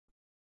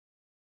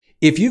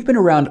If you've been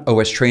around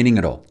OSTraining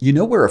at all, you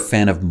know we're a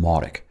fan of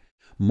Mautic.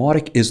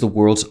 Mautic is the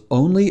world's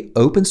only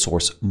open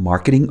source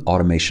marketing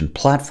automation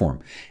platform.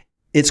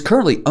 It's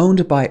currently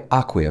owned by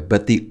Acquia,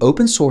 but the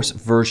open source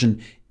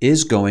version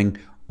is going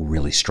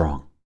really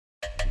strong.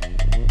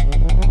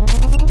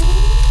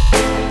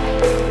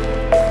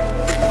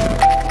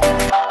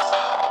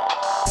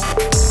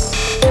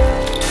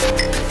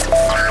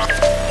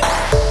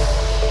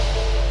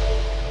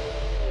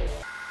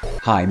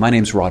 Hi, my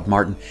name's Rod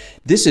Martin.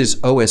 This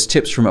is OS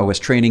Tips from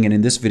OSTraining, and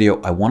in this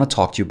video I want to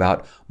talk to you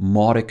about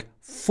Mautic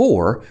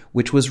 4,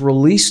 which was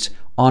released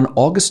on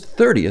August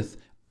 30th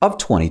of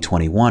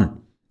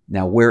 2021.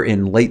 Now we're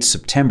in late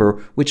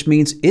September, which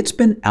means it's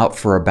been out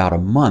for about a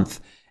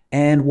month,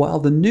 and while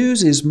the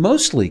news is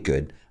mostly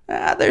good,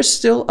 there's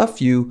still a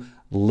few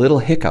little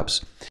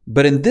hiccups.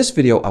 But in this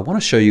video, I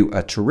want to show you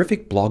a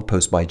terrific blog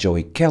post by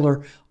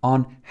Joeykeller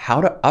on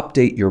how to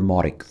update your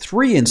Mautic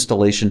 3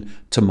 installation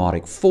to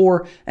Mautic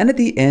 4. And at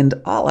the end,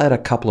 I'll add a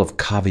couple of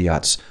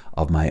caveats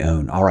of my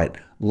own. All right,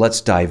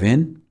 let's dive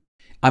in.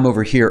 I'm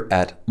over here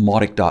at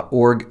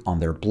Mautic.org on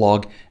their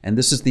blog, and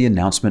this is the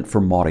announcement for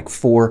Mautic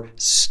 4,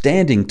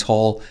 standing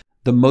tall,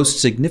 the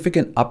most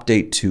significant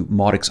update to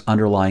Mautic's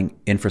underlying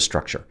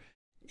infrastructure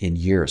in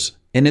years.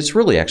 And it's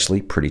really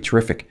actually pretty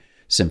terrific.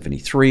 Symphony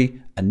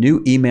 3, a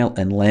new email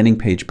and landing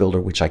page builder,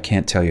 which I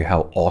can't tell you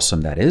how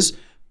awesome that is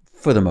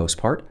for the most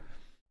part.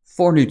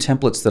 4 new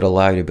templates that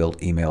allow you to build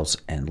emails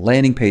and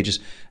landing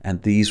pages,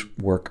 and these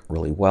work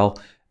really well.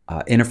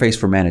 Interface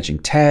for managing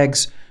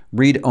tags,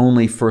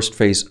 read-only first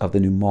phase of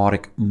the new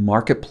Mautic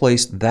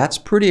marketplace. That's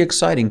pretty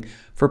exciting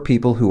for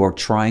people who are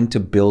trying to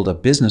build a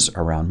business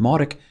around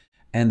Mautic.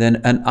 And then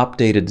an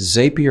updated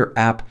Zapier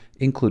app,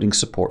 including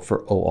support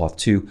for OAuth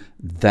 2.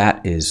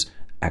 That is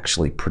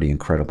actually pretty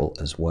incredible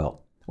as well.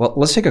 Well,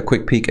 let's take a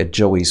quick peek at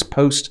Joey's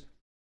post.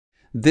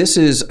 This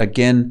is,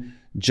 again,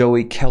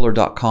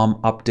 Joeykeller.com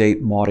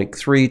update Mautic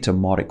 3 to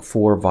Mautic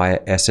 4 via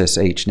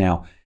SSH.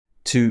 Now,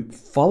 to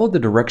follow the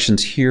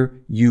directions here,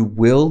 you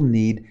will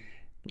need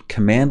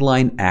command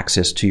line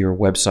access to your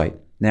website.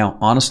 Now,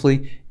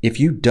 honestly, if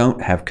you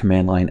don't have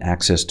command line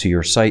access to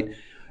your site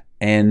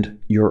and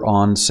you're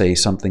on, say,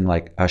 something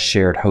like a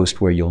shared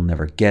host where you'll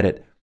never get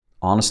it,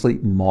 honestly,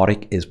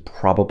 Mautic is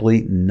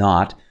probably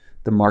not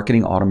the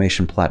marketing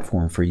automation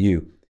platform for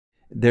you.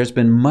 There's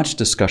been much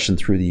discussion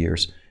through the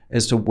years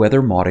as to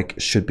whether Mautic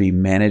should be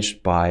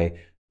managed by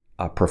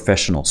a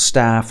professional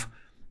staff,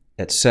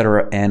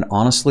 etc. And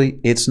honestly,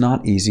 it's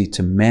not easy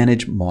to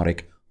manage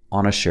Mautic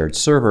on a shared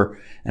server,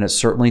 and it's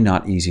certainly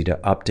not easy to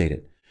update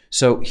it.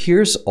 So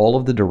here's all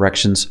of the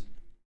directions.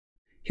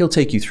 He'll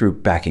take you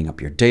through backing up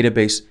your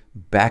database,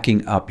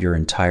 backing up your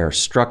entire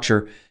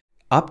structure,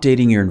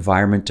 updating your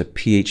environment to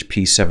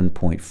PHP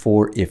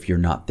 7.4 if you're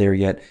not there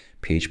yet.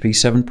 PHP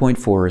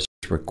 7.4 is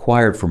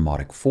required for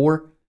Mautic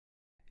 4.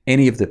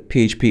 Any of the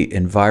PHP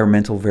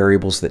environmental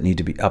variables that need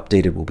to be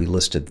updated will be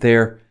listed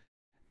there.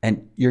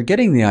 And you're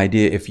getting the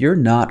idea, if you're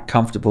not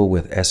comfortable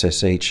with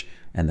SSH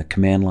and the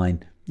command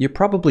line, you're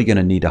probably going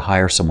to need to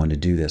hire someone to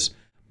do this.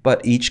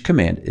 But each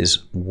command is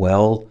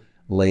well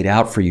laid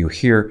out for you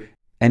here,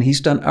 and he's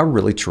done a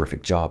really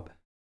terrific job.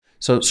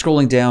 So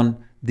scrolling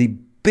down, the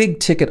big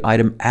ticket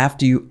item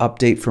after you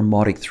update from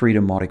Mautic 3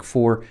 to Mautic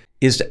 4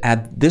 is to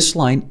add this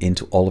line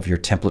into all of your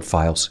template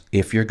files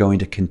if you're going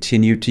to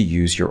continue to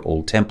use your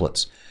old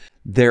templates.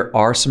 There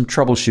are some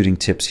troubleshooting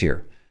tips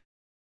here.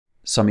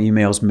 Some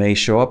emails may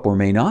show up or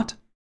may not.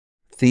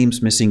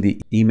 Themes missing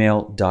the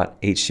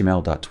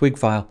email.html.twig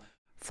file,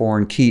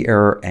 foreign key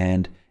error,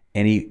 and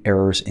any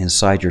errors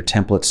inside your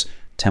templates.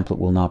 Template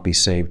will not be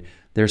saved.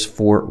 There's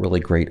 4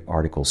 really great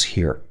articles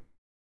here.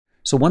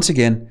 So once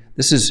again,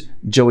 this is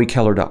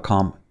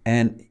Joeykeller.com,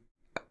 and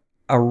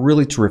a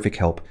really terrific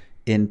help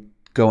in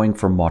going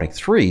from Mautic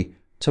 3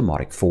 to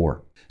Mautic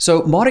 4.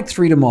 So Mautic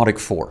 3 to Mautic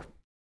 4.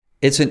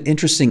 It's an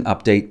interesting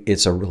update.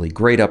 It's a really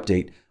great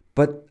update,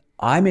 but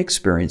I'm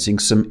experiencing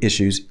some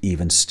issues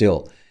even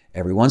still.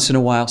 Every once in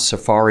a while,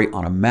 Safari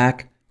on a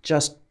Mac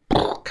just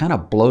kind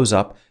of blows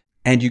up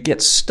and you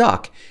get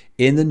stuck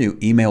in the new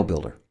email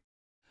builder.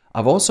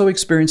 I've also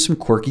experienced some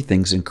quirky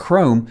things in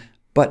Chrome,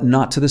 but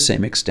not to the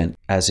same extent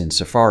as in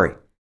Safari.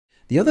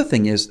 The other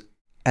thing is,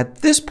 at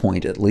this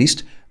point at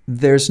least,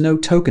 there's no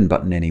token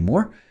button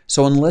anymore.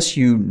 So unless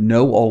you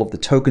know all of the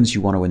tokens you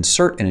want to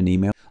insert in an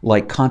email,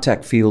 like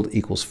contact field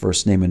equals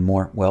first name and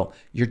more, well,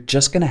 you're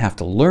just going to have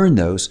to learn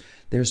those.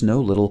 There's no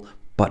little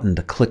button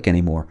to click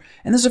anymore.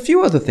 And there's a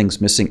few other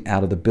things missing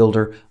out of the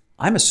builder.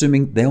 I'm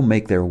assuming they'll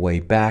make their way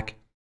back.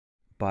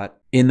 But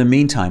in the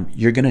meantime,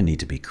 you're going to need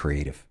to be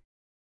creative.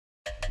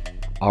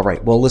 All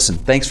right, well, listen,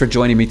 thanks for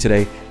joining me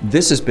today.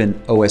 This has been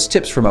OS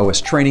Tips from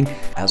OSTraining.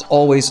 As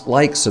always,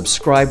 like,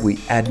 subscribe. We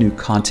add new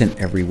content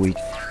every week.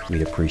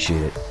 We'd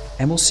appreciate it.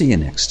 And we'll see you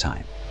next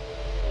time.